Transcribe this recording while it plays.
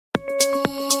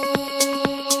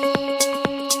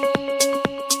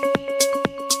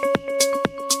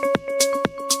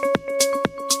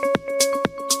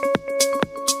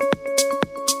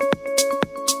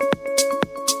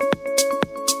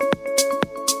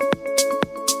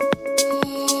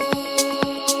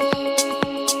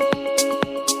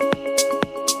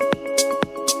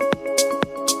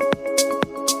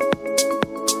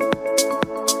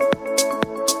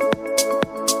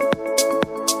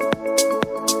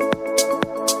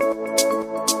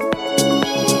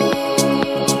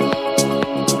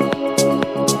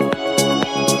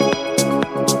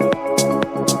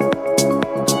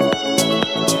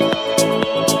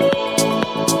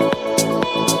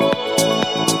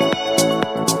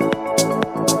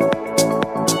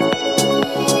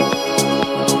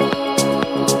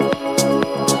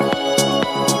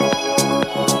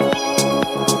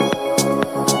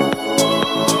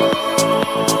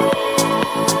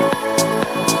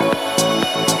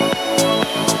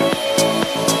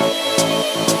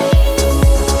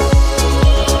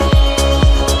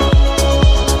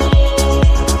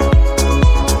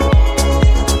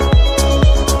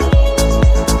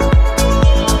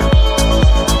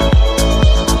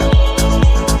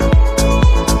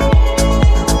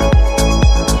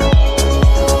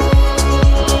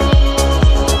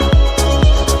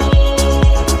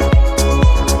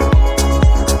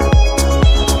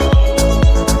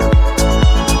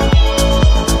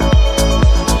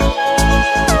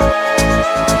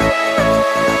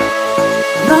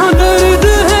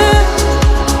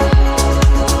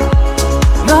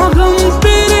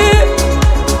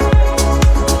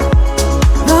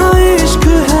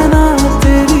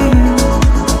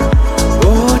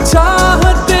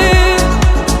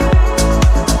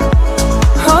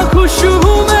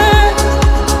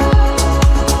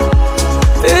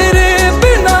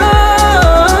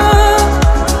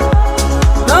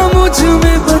मुझ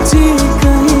में बची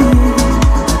कहीं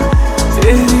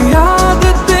तेरी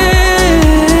आदतें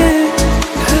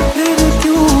है। फिर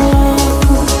क्यों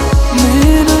आंखों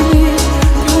में नमी,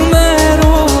 क्यों मैं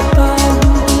रोता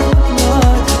हूँ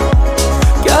आज,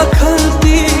 क्या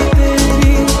खलती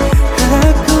तेरी है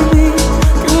कमी,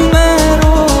 क्यों मैं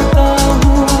रोता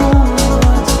हूँ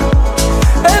आज।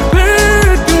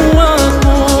 फिर क्यों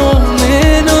आंखों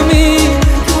में नमी,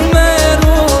 क्यों मैं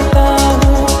रोता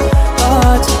हूँ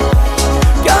आज,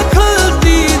 क्या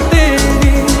खलती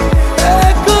तेरी है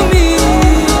कमी।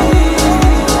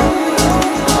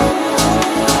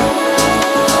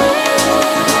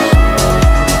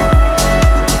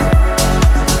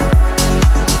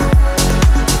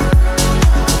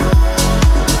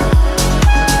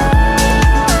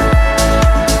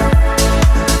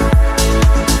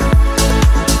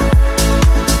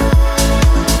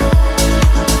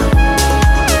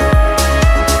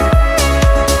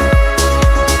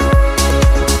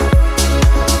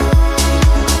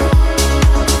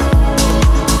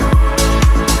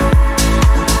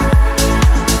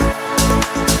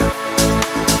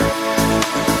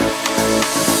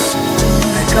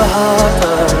 कहा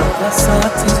था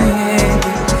साथ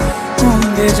जिएंगे,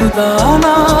 होंगे जुदा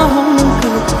ना हम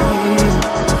कभी,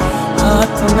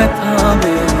 हाथ में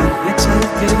थामे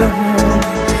चलते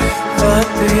रहूंगे,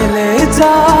 वक्त ले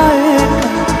जाएगा।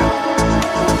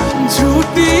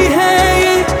 झूठी है